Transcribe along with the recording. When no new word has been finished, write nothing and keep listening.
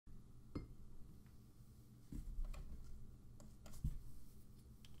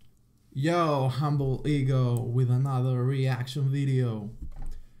Yo, Humble Ego with another reaction video.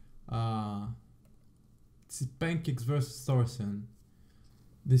 It's PENKYX versus THORSEN.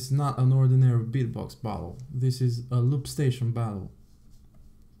 This is not an ordinary beatbox battle. This is a LOOPSTATIon battle.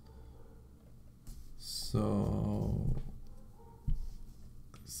 So...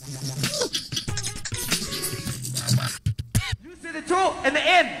 You say the toe and the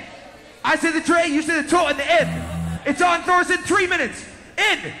end. I say the tray, you say the toe and the end. It's on THORSEN, 3 minutes.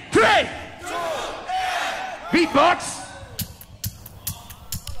 In, tray! Beatbox!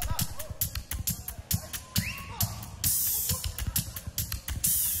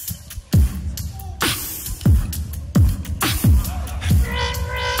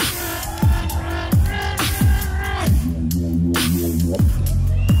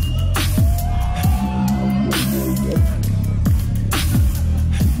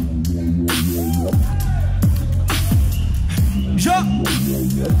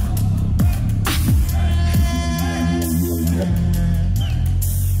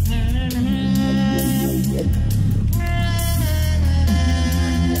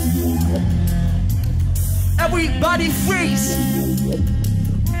 Everybody freeze!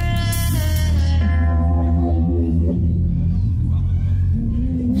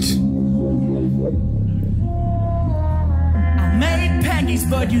 I made PENKYX,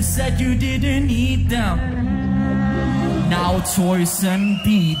 but you said you didn't need them. Now THORSEN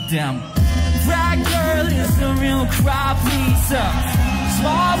beat them. That girl is the real crowd pleaser.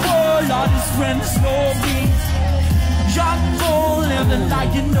 Small world, all his friends know me. Young bull living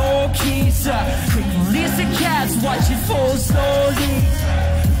like you know keys. Quick release the cats, watch it fall slowly.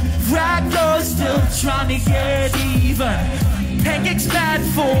 Rag girl still trying to get even. PENKYX bad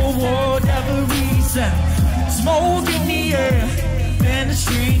for whatever reason. Smoke in the air, and it's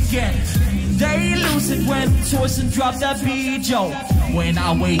shrinking. They lose it when THORSEN drop that beat, yo. When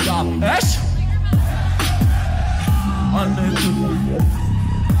I wake up,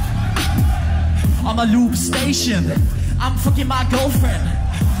 I'm a LOOPSTATIon. I'm fucking my girlfriend,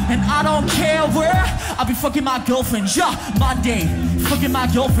 and I don't care where. I'll be fucking my girlfriend. Yeah, Monday, fucking my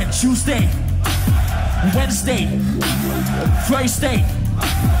girlfriend. Tuesday, Wednesday, Thursday,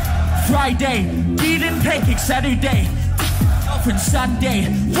 Friday, beating PENKYX Saturday, girlfriend Sunday.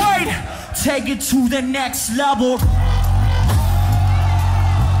 Wait, take it to the next level.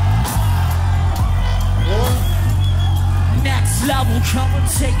 Next level, come and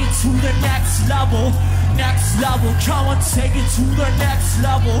take it to the next level. Next level, come and take it to the next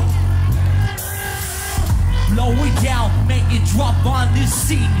level. Blow it down, make it drop on this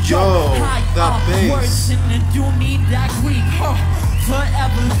scene. Yo, that bass. Words and you need that Greek,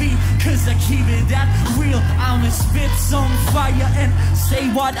 forever be, cause I keep it that real. I'ma spit some fire and say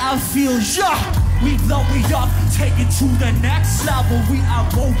what I feel. Yeah, we blow it up, take it to the next level. We are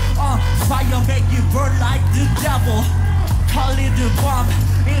both on fire, make it burn like the devil. Call it a bomb,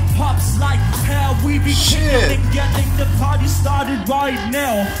 it pops like hell. We be kicking and getting the party started right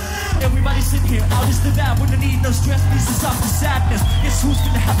now. Everybody sit here, out is the bad. We don't need no stress, this is up to sadness. Guess who's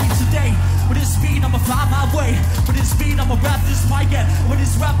gonna have me today? With this beat, I'ma find my way. With this beat, I'ma rap this mic. And with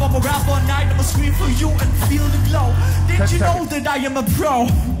this rap, I'ma rap all night. I'ma scream for you and feel the glow. Did you know that I am a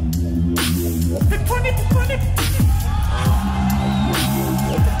pro?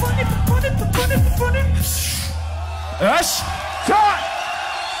 Start!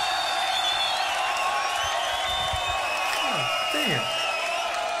 Damn.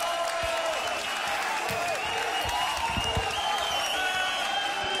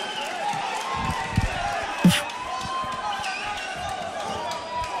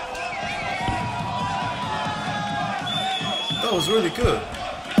 That was really good.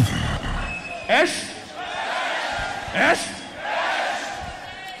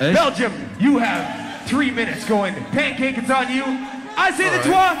 Belgium, you have 3 minutes going. PENKYX, it's on you. I say the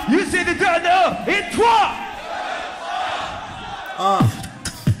trois, you say the deux, no, et trois!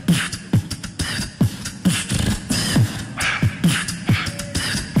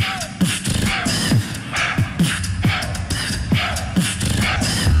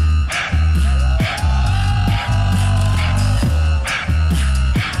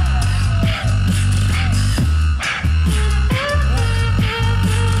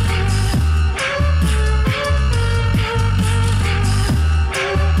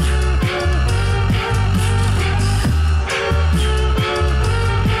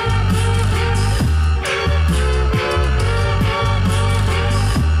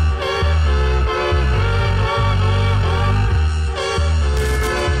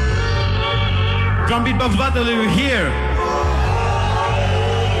 Drum beatbox battle, you're here.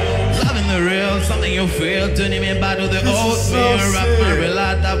 Loving the real, something you feel. Turning me back to the old me. Rap my real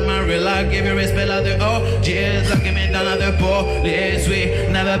life, tap my real life. Give you respect like the OGs. Locking me down at the police. We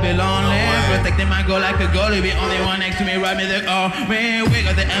never be lonely. Protecting my goal like a goalie. Be only one next to me, ride me the me. We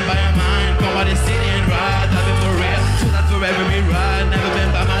got the empire mind. Come by the city and ride. Love it for real. So that forever be right. Never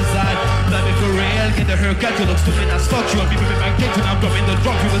been by my side. Love it for real. Get the haircut. You look stupid as fuck. You want me to be back there. Now dropping the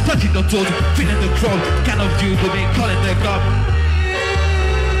drop. You will touching the toes. Feeling the crowd. Kind of you will be calling the God.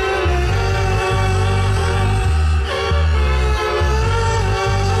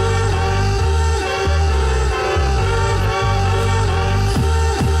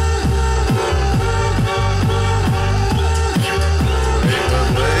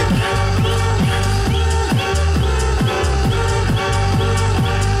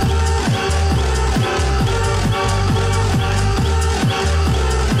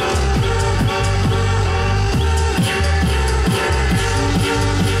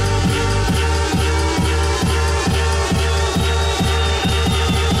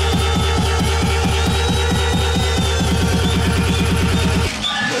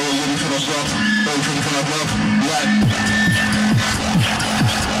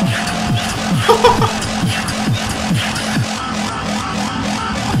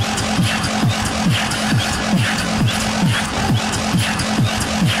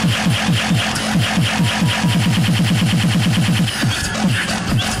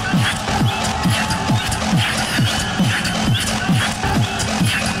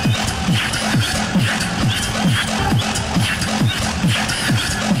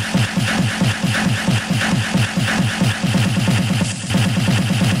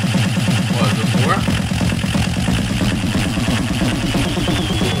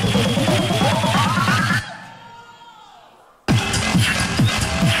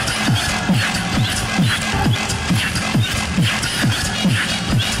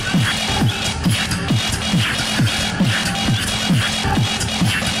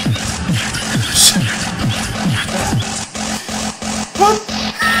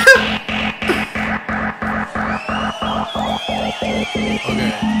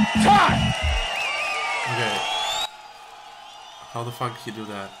 Okay. How the fuck did he do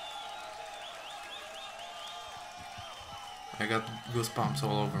that? I got goosebumps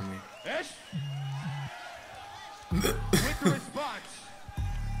all over me.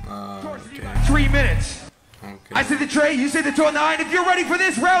 Okay. 3 minutes. Okay. I say the tray, you say the 209. If you're ready for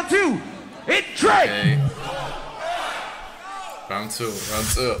this, round 2. It tray. Okay. Round two.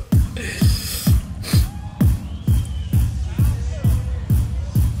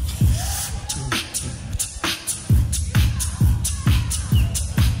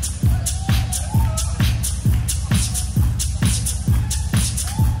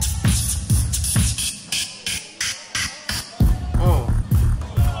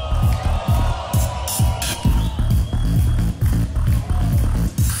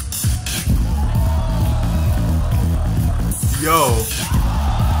 Yo.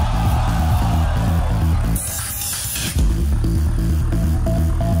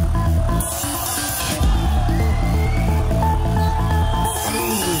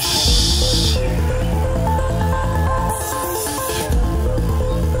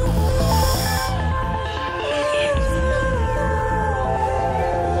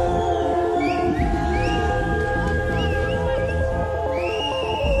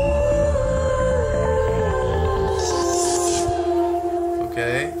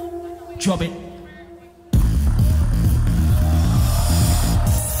 Okay. Drop it.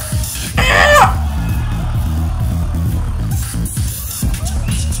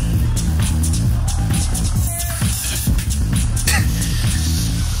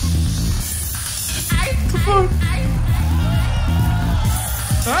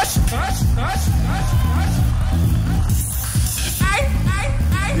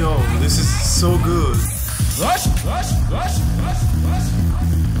 Yo, this is so good. I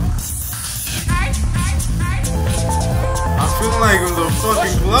feel like I'm the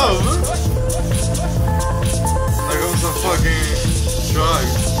fucking glove. Like I'm some fucking drug.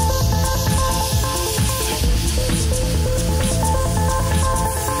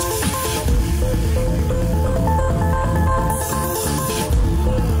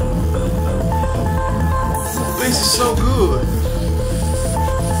 This is so good.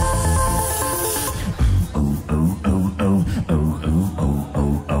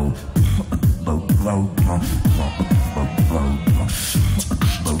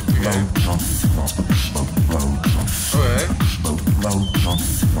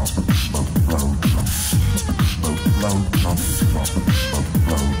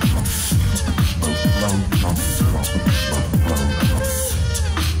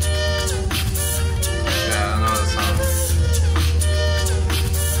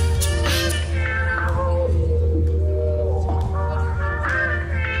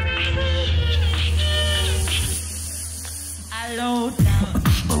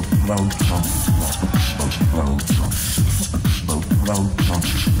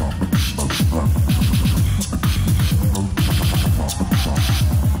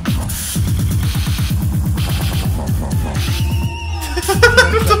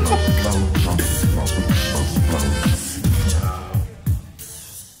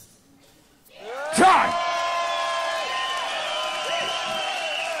 Time!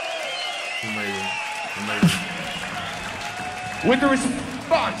 Amazing. Amazing. With the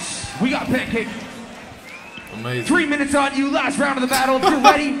response, we got Pancake. Amazing. 3 minutes on you, last round of the battle. If you're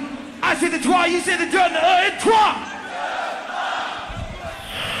ready, I say the trois, you say the done, and trois!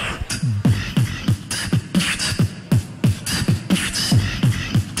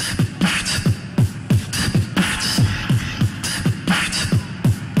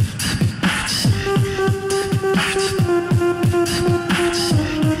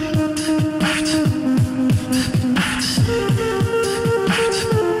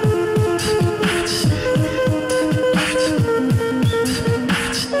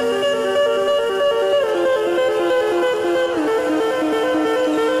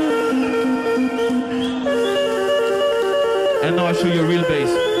 And now I show you a real bass,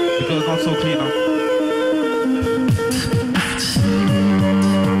 because it's not so clean now.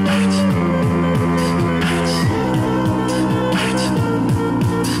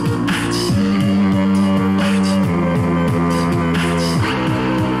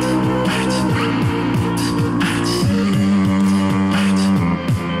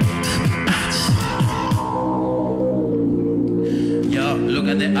 Look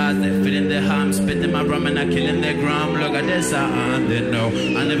at the eyes, they filling their harm, spitting my rum and I killing their gram. Look at this, they know.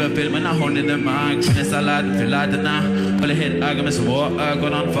 I never feel when I hold in the mic. Finish a lot, feel like the now. Pull a hit, arguments, war,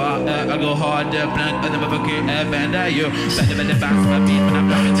 going on far. I go hard, blank, I never forget, band you. Better than the bounce my beat when I'm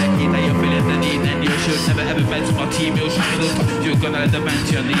dropping the heat. Now you're feeling the need, and you should never ever bet to my team. You should, you're gonna let the band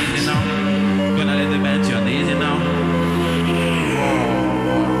to your knees, you know. Gonna let the band to your knees, you know.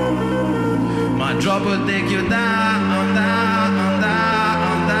 My drop will take you down, down, down.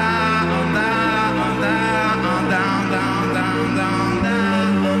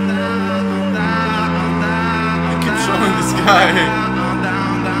 This guy.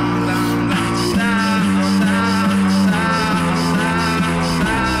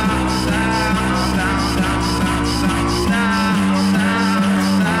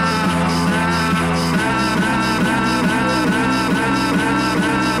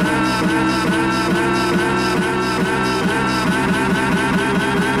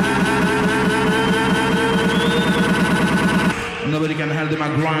 Nobody can handle my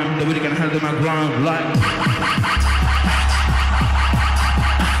grind, nobody can handle my grind like.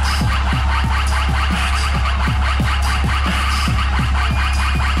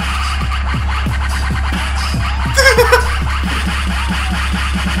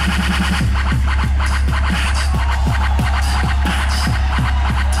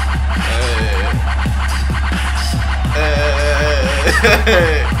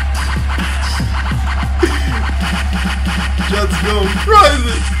 Let's go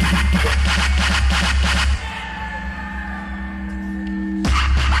crazy.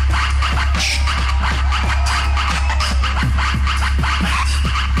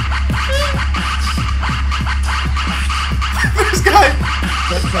 This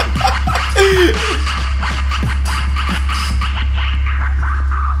guy.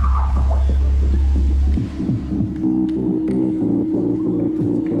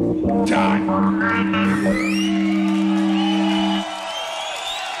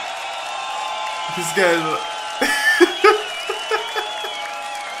 This guy's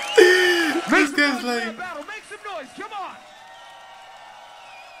this guy's like make some noise, come on.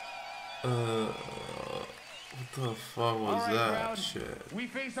 What the fuck was that crowd. shit? We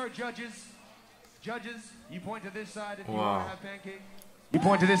face our judges. Judges, you point to this side if you Wow. want to have Pancake. You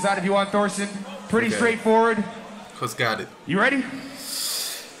point to this side if you want Thorsen. Pretty Okay. straightforward. Who's got it? You ready?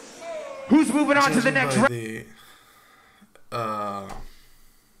 Who's moving on to the Judging next by round? the,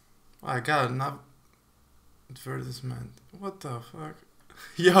 I got an advertisement. What the fuck?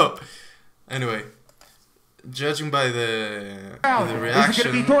 Yo. Anyway, judging by the Is it reaction,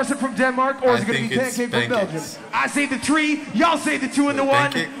 going to be Thorsen from Denmark or is I it going to be think it's Pancake from Belgium? PENKYX. I say the 3, y'all say the 2 and the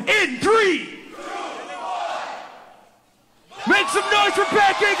 1. Pancake. In 3! Make some noise for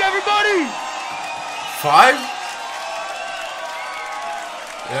Pancake, everybody! 5?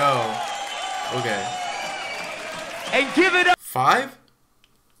 Yo. Okay. And give it up! 5?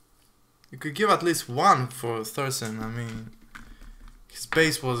 You could give at least 1 for Thorsen. I mean, his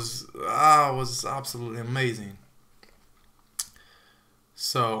bass was absolutely amazing.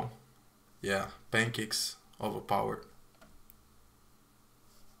 So, yeah, PENKYX overpowered.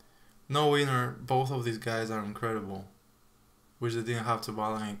 No Winner, both of these guys are incredible. Wish they didn't have to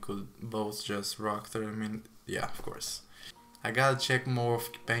battle and could both just rock 30 minutes. Yeah, of course. I gotta check more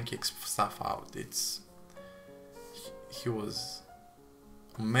of PENKYX stuff out. He was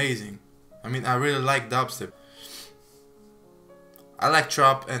amazing. I mean, I really like dubstep. I like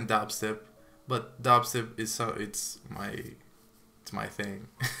trap and dubstep, but dubstep is it's my thing.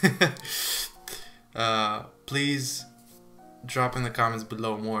 Please drop in the comments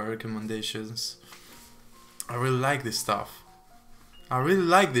below more recommendations. I really like this stuff.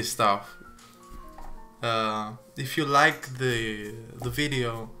 If you like the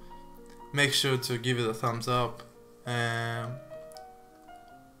video, make sure to give it a thumbs up and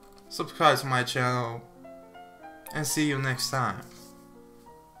subscribe to my channel, and see you next time.